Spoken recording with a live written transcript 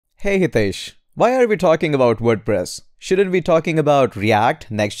Hey Hitesh, why are we talking about WordPress? Shouldn't we be talking about React,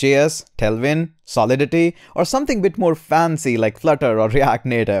 Next.js, Tailwind, Solidity, or something bit more fancy like Flutter or React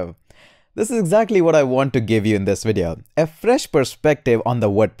Native? This is exactly what I want to give you in this video, a fresh perspective on the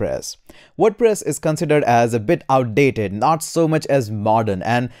WordPress. WordPress is considered as a bit outdated, not so much as modern,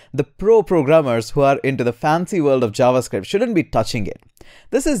 and the pro programmers who are into the fancy world of JavaScript shouldn't be touching it.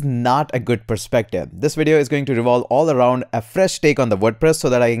 This is not a good perspective. This video is going to revolve all around a fresh take on the WordPress so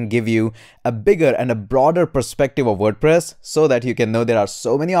that I can give you a bigger and a broader perspective of WordPress so that you can know there are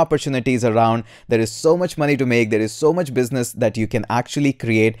so many opportunities around, there is so much money to make, there is so much business that you can actually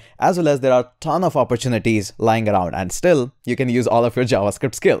create, as well as there are a ton of opportunities lying around, and still you can use all of your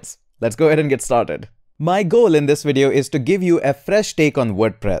JavaScript skills. Let's go ahead and get started. My goal in this video is to give you a fresh take on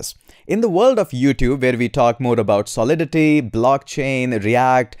WordPress. In the world of YouTube, where we talk more about Solidity, blockchain,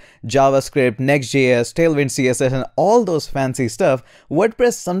 React, JavaScript, Next.js, Tailwind CSS, and all those fancy stuff,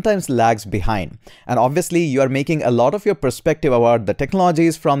 WordPress sometimes lags behind. And obviously, you are making a lot of your perspective about the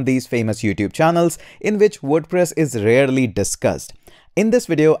technologies from these famous YouTube channels in which WordPress is rarely discussed. In this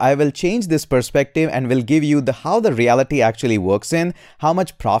video, I will change this perspective and will give you how the reality actually works in, how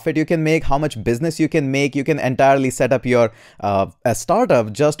much profit you can make, how much business you can make. You can entirely set up your a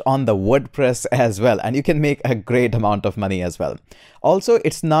startup just on the WordPress as well, and you can make a great amount of money as well. Also,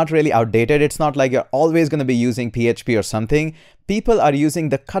 it's not really outdated. It's not like you're always going to be using PHP or something. People are using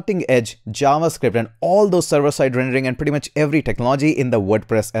the cutting edge JavaScript and all those server-side rendering and pretty much every technology in the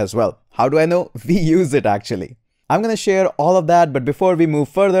WordPress as well. How do I know? We use it actually. I'm going to share all of that, but before we move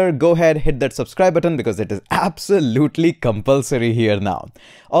further, go ahead, hit that subscribe button because it is absolutely compulsory here now.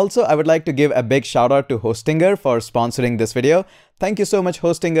 Also, I would like to give a big shout out to Hostinger for sponsoring this video. Thank you so much,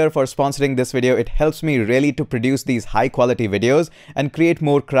 Hostinger, for sponsoring this video. It helps me really to produce these high quality videos and create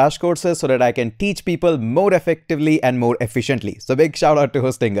more crash courses so that I can teach people more effectively and more efficiently. So big shout out to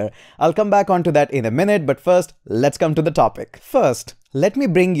Hostinger. I'll come back onto that in a minute, but first, let's come to the topic. First, let me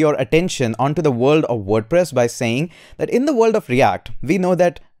bring your attention onto the world of WordPress by saying that in the world of React, we know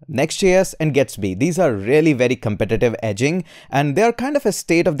that Next.js and Gatsby, these are really very competitive edging, and they are kind of a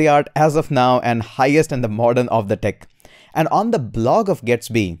state of the art as of now and highest in the modern of the tech. And on the blog of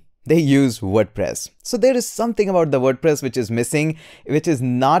Gatsby, they use WordPress. So there is something about the WordPress which is missing, which is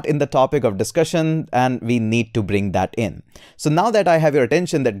not in the topic of discussion, and we need to bring that in. So now that I have your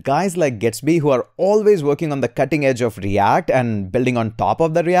attention that guys like Gatsby, who are always working on the cutting edge of React and building on top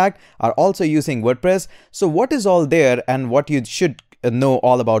of the React, are also using WordPress. So what is all there and what you should know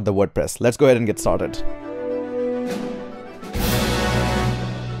all about the WordPress? Let's go ahead and get started.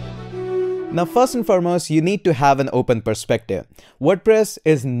 Now, first and foremost, you need to have an open perspective. WordPress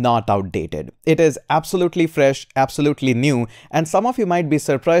is not outdated. It is absolutely fresh, absolutely new, and some of you might be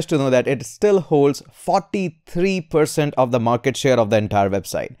surprised to know that it still holds 43% of the market share of the entire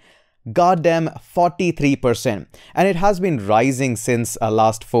website. Goddamn 43%, and it has been rising since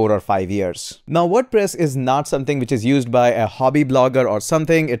last 4 or 5 years. Now, WordPress is not something which is used by a hobby blogger or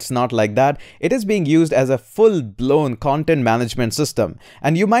something. It's not like that. It is being used as a full-blown content management system,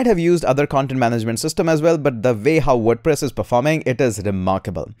 and you might have used other content management system as well, but the way how WordPress is performing, it is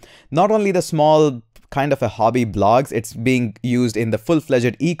remarkable. Not only the small kind of a hobby blogs, it's being used in the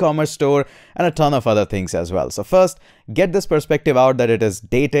full-fledged e-commerce store and a ton of other things as well. So first, get this perspective out that it is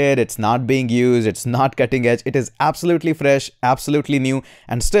dated, it's not being used, it's not cutting edge, it is absolutely fresh, absolutely new,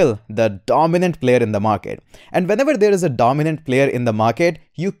 and still the dominant player in the market. And whenever there is a dominant player in the market,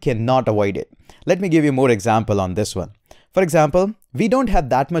 you cannot avoid it. Let me give you more example on this one. For example, we don't have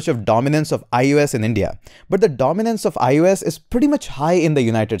that much of dominance of iOS in India, but the dominance of iOS is pretty much high in the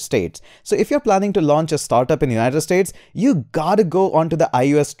United States. So if you're planning to launch a startup in the United States, you gotta go onto the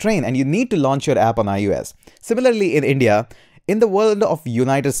iOS train and you need to launch your app on iOS. Similarly, in India, in the world of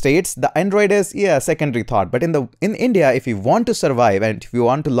United States, the Android is, secondary thought. But in India, if you want to survive and if you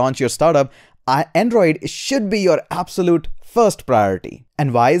want to launch your startup, Android should be your absolute first priority.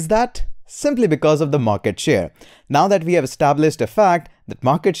 And why is that? Simply because of the market share. Now that we have established a fact that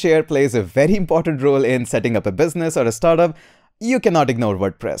market share plays a very important role in setting up a business or a startup, you cannot ignore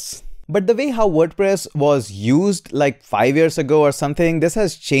WordPress. But the way how WordPress was used like 5 years ago or something, this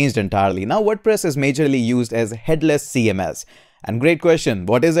has changed entirely. Now WordPress is majorly used as headless CMS. And great question,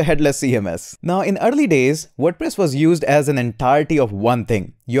 what is a headless CMS? Now in early days, WordPress was used as an entirety of one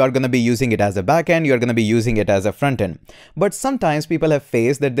thing. You are going to be using it as a backend, you're going to be using it as a front end. But sometimes people have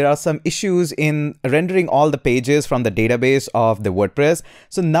faced that there are some issues in rendering all the pages from the database of the WordPress.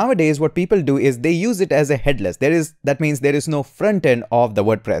 So nowadays what people do is they use it as a headless. That means there is no front end of the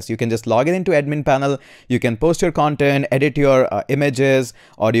WordPress. You can just log in into admin panel, you can post your content, edit your images,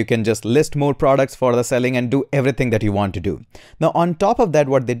 or you can just list more products for the selling and do everything that you want to do. Now on top of that,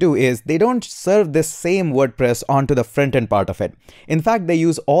 what they do is they don't serve this same WordPress onto the front end part of it. In fact, they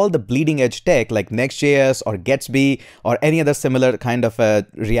use all the bleeding edge tech like Next.js or Gatsby or any other similar kind of a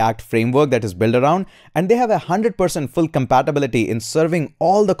React framework that is built around, and they have 100% full compatibility in serving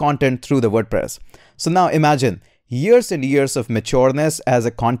all the content through the WordPress. So now imagine years and years of matureness as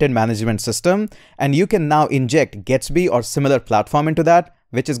a content management system, and you can now inject Gatsby or similar platform into that,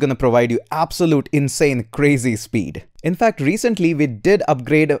 which is going to provide you absolute insane crazy speed. In fact, recently we did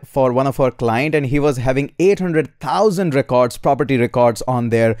upgrade for one of our client, and he was having 800,000 records, property records on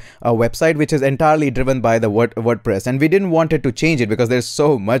their website, which is entirely driven by the WordPress. And we didn't want it to change it because there's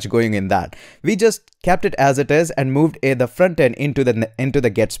so much going in that. We just kept it as it is and moved the front end into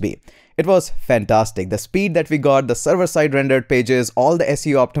the Gatsby. It was fantastic. The speed that we got, the server-side rendered pages, all the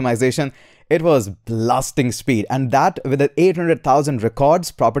SEO optimization, it was blasting speed. And that with the 800,000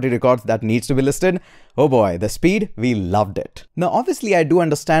 records, property records that needs to be listed, oh boy, the speed, we loved it. Now, obviously, I do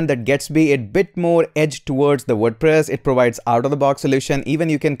understand that Gatsby a bit more edged towards the WordPress. It provides out-of-the-box solution. Even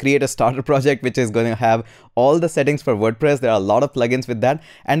you can create a starter project, which is going to have all the settings for WordPress. There are a lot of plugins with that.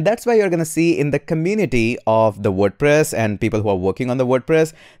 And that's why you're going to see in the community of the WordPress and people who are working on the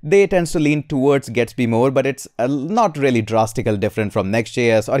WordPress, they tend to lean towards Gatsby more, but it's not really drastically different from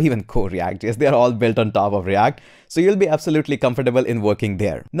Next.js or even core React.js. They are all built on top of React. So you'll be absolutely comfortable in working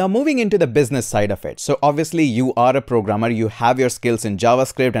there. Now moving into the business side of it. So obviously you are a programmer, you have your skills in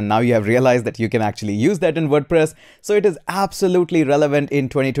JavaScript, and now you have realized that you can actually use that in WordPress. So it is absolutely relevant in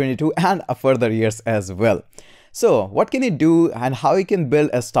 2022 and further years as well. So what can you do and how you can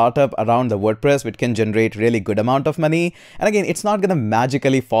build a startup around the WordPress which can generate really good amount of money? And again, it's not going to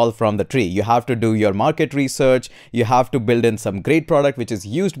magically fall from the tree. You have to do your market research. You have to build in some great product which is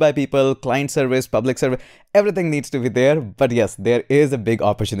used by people, client service, public service, everything needs to be there. But yes, there is a big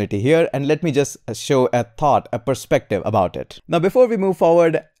opportunity here. And let me just show a thought, a perspective about it. Now, before we move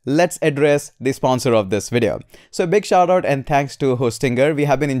forward, let's address the sponsor of this video. So a big shout out and thanks to Hostinger. We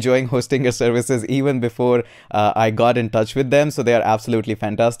have been enjoying Hostinger services even before I got in touch with them. So they are absolutely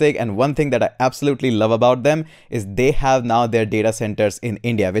fantastic. And one thing that I absolutely love about them is they have now their data centers in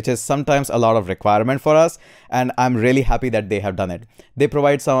India, which is sometimes a lot of requirement for us. And I'm really happy that they have done it. They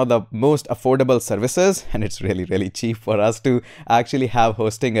provide some of the most affordable services, and it's really, really cheap for us to actually have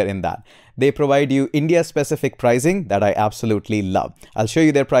Hostinger in that. They provide you India-specific pricing that I absolutely love. I'll show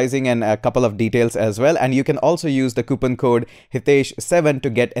you their pricing and a couple of details as well. And you can also use the coupon code Hitesh7 to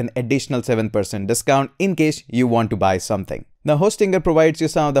get an additional 7% discount in case you want to buy something. Now, Hostinger provides you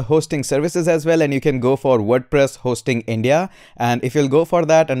some of the hosting services as well, and you can go for WordPress Hosting India. And if you'll go for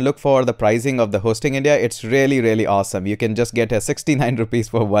that and look for the pricing of the Hosting India, it's really, really awesome. You can just get a 69 rupees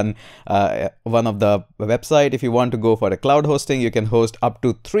for one of the website. If you want to go for a cloud hosting, you can host up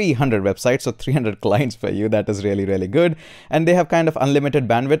to 300 websites, so 300 clients for you. That is really, really good. And they have kind of unlimited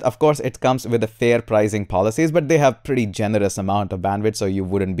bandwidth. Of course, it comes with a fair pricing policies, but they have pretty generous amount of bandwidth, so you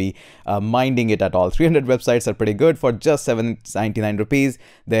wouldn't be minding it at all. 300 websites are pretty good for just 799 rupees.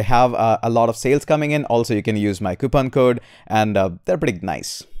 They have a lot of sales coming in. Also, you can use my coupon code, and they're pretty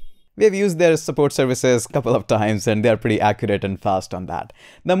nice. We have used their support services a couple of times, and they're pretty accurate and fast on that.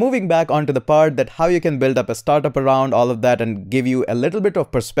 Now, moving back onto the part that how you can build up a startup around all of that and give you a little bit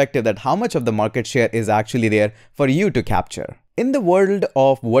of perspective that how much of the market share is actually there for you to capture. In the world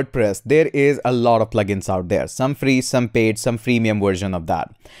of WordPress, there is a lot of plugins out there, some free, some paid, some freemium version of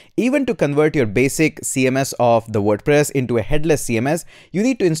that. Even to convert your basic CMS of the WordPress into a headless CMS, you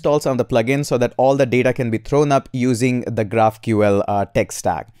need to install some of the plugins so that all the data can be thrown up using the GraphQL tech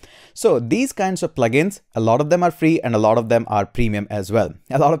stack. So these kinds of plugins, a lot of them are free and a lot of them are premium as well.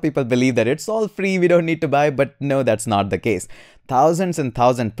 A lot of people believe that it's all free, we don't need to buy, but no, that's not the case. Thousands and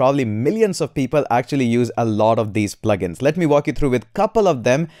thousands, probably millions of people actually use a lot of these plugins. Let me walk you through with a couple of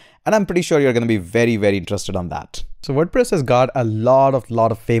them, and I'm pretty sure you're going to be very, very interested on that. So WordPress has got a lot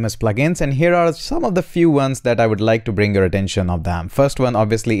of famous plugins, and here are some of the few ones that I would like to bring your attention of them. First one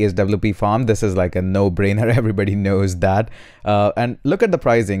obviously is WP Farm. This is like a no-brainer. Everybody knows that. And look at the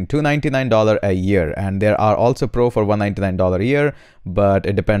pricing, $299 a year. And there are also Pro for $199 a year, but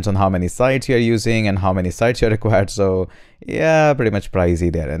it depends on how many sites you're using and how many sites you're required. So yeah, pretty much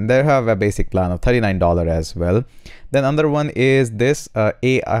pricey there. And they have a basic plan of $39 as well. Then another one is this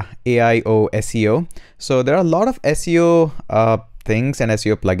AIO SEO. So there are a lot of SEO things and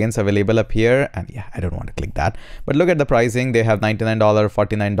SEO plugins available up here. And yeah, I don't want to click that, but look at the pricing. They have $99,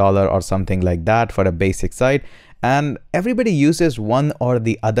 $49 or something like that for a basic site. And everybody uses one or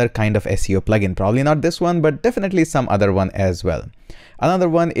the other kind of SEO plugin. Probably not this one, but definitely some other one as well. Another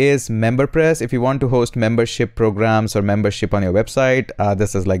one is MemberPress. If you want to host membership programs or membership on your website,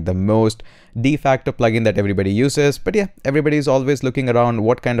 this is like the most de facto plugin that everybody uses. But yeah, everybody is always looking around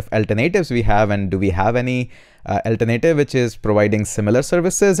what kind of alternatives we have, and do we have any alternative which is providing similar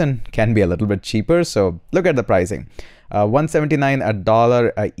services and can be a little bit cheaper. So look at the pricing.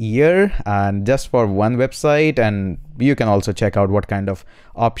 $179 a year, and just for one website, and you can also check out what kind of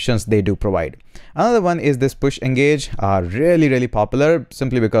options they do provide. Another one is this Push Engage, really popular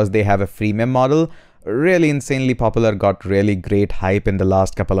simply because they have a freemium model. Really insanely popular, got really great hype in the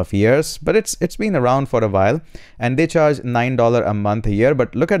last couple of years, but it's been around for a while, and they charge $9 a month a year.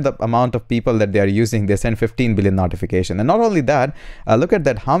 But look at the amount of people that they are using. They send 15 billion notifications, and not only that, look at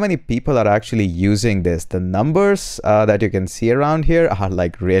that, how many people are actually using this. The numbers that you can see around here are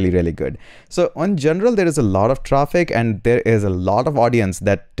like really good. So in general, there is a lot of traffic, and there is a lot of audience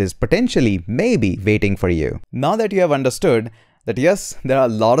that is potentially maybe waiting for you. Now that you have understood that yes, there are a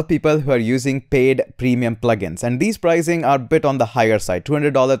lot of people who are using paid premium plugins, and these pricing are a bit on the higher side,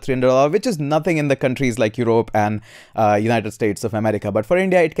 $200, $300, which is nothing in the countries like Europe and United States of America. But for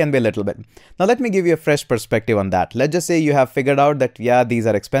India, it can be a little bit. Now, let me give you a fresh perspective on that. Let's just say you have figured out that, yeah, these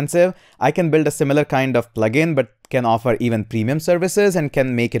are expensive. I can build a similar kind of plugin, but can offer even premium services and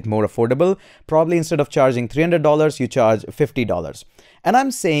can make it more affordable. Probably instead of charging $300, you charge $50. And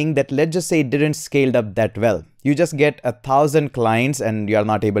I'm saying that, let's just say it didn't scale up that well. You just get 1,000 clients and you are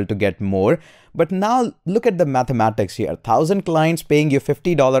not able to get more. But now look at the mathematics here. 1,000 clients paying you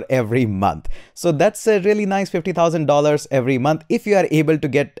 $50 every month. So that's a really nice $50,000 every month if you are able to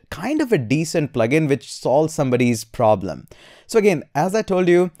get kind of a decent plugin which solves somebody's problem. So again, as I told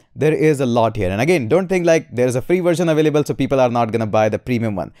you, there is a lot here. And again, don't think like there's a free version available, so people are not going to buy the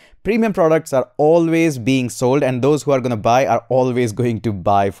premium one. Premium products are always being sold, and those who are going to buy are always going to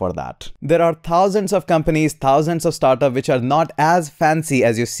buy for that. There are thousands of companies, thousands of startups which are not as fancy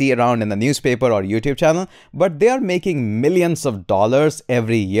as you see around in the newspaper or YouTube channel, but they are making millions of dollars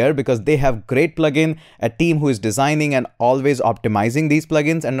every year because they have great plugin, a team who is designing and always optimizing these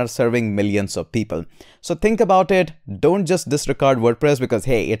plugins, and are serving millions of people. So think about it. Don't just disregard WordPress because,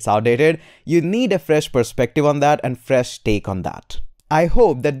 hey, it's outdated. You need a fresh perspective on that and fresh take on that. I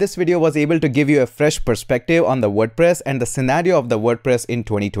hope that this video was able to give you a fresh perspective on the WordPress and the scenario of the WordPress in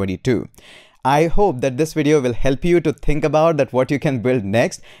 2022. I hope that this video will help you to think about that what you can build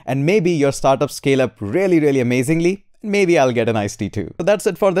next, and maybe your startup scale up really amazingly. Maybe I'll get an iced tea too. So that's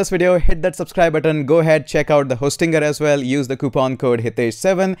it for this video. Hit that subscribe button. Go ahead, check out the Hostinger as well. Use the coupon code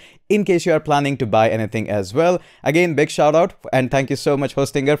Hitesh7 in case you are planning to buy anything as well. Again, big shout out and thank you so much,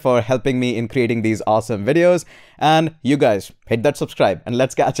 Hostinger, for helping me in creating these awesome videos. And you guys, hit that subscribe and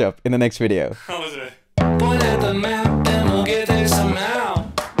let's catch up in the next video. How was it?